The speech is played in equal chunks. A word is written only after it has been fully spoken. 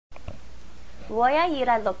Voy a ir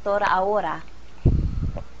al doctor ahora.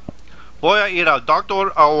 Voy a ir al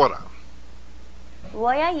doctor ahora.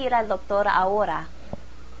 Voy a ir al doctor ahora.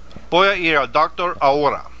 Voy a ir al doctor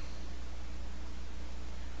ahora.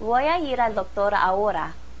 Voy a ir al doctor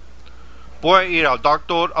ahora. Voy a ir al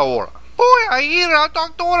doctor ahora. Voy a ir al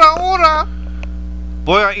doctor ahora.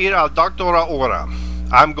 Voy a ir al doctor ahora.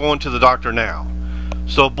 I'm going to the doctor now.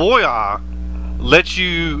 So voy a lets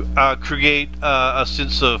you create a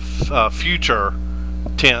sense of future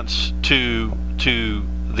tense to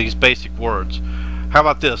these basic words. How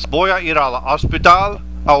about this? Voy a ir al hospital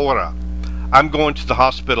ahora. I'm going to the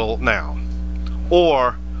hospital now.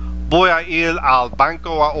 Or voy a ir al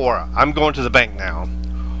banco ahora. I'm going to the bank now.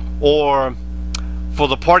 Or for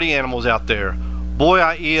the party animals out there, voy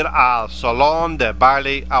a ir al salón de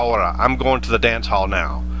baile ahora. I'm going to the dance hall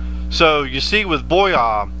now. So you see, with voy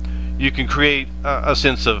a, you can create a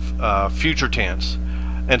sense of future tense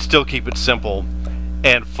and still keep it simple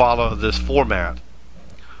and follow this format.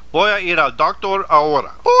 Voy a ir al doctor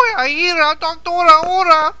ahora. Voy a ir al doctor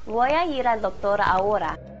ahora. Voy a ir al doctor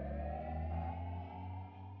ahora.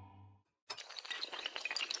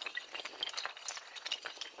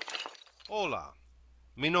 Hola,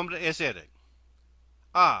 mi nombre es Eric.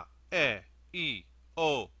 A, E, I,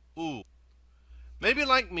 O, U. Maybe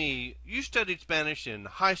like me, you studied Spanish in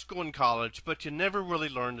high school and college, but you never really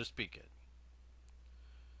learned to speak it.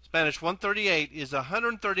 Spanish 138 is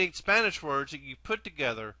 138 Spanish words that you put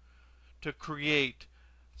together to create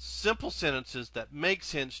simple sentences that make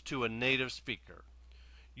sense to a native speaker.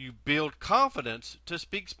 You build confidence to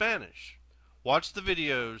speak Spanish. Watch the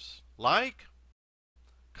videos, like,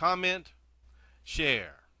 comment,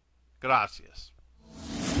 share. Gracias.